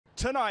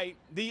Tonight,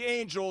 the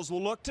Angels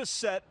will look to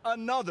set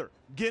another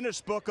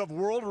Guinness Book of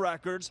World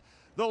Records,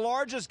 the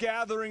largest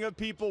gathering of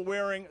people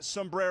wearing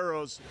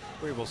sombreros.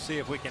 We will see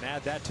if we can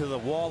add that to the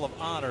wall of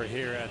honor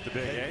here at the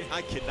Big A.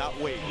 I cannot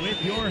wait. With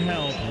your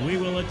help, we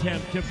will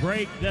attempt to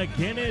break the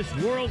Guinness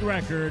World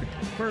Record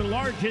for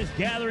largest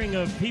gathering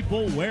of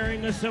people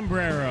wearing a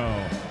sombrero.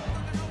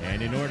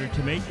 And in order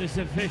to make this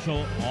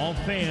official, all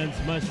fans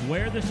must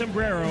wear the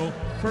sombrero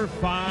for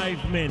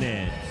 5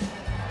 minutes.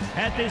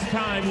 At this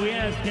time, we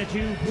ask that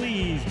you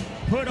please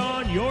put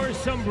on your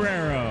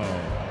sombrero.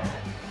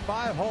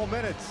 5 whole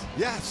minutes.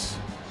 Yes.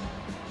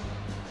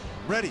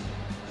 Ready.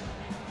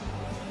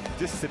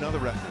 This is another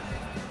record.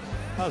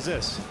 How's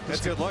this?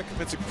 That's good luck.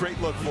 That's a great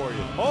look for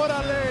you.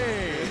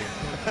 Orale!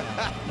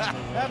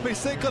 Happy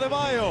Cinco de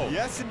Mayo.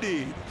 Yes,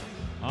 indeed.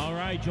 All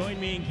right, join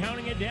me in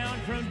counting it down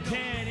from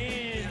 10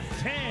 in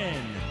 10,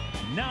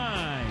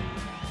 9.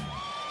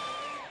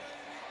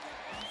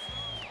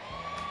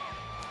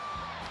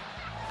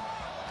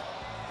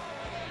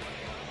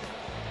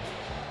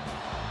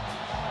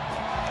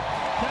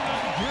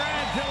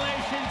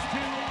 Congratulations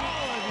to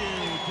all of you.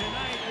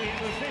 Tonight we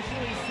have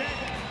officially set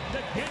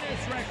the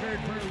Guinness record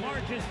for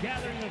largest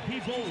gathering of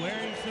people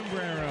wearing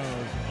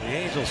sombreros. The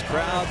Angels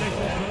crowd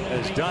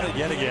has done it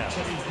yet again.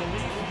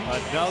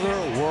 Another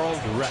world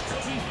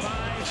record.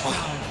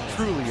 Wow,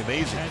 truly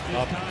amazing.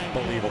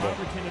 Unbelievable.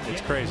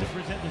 It's crazy.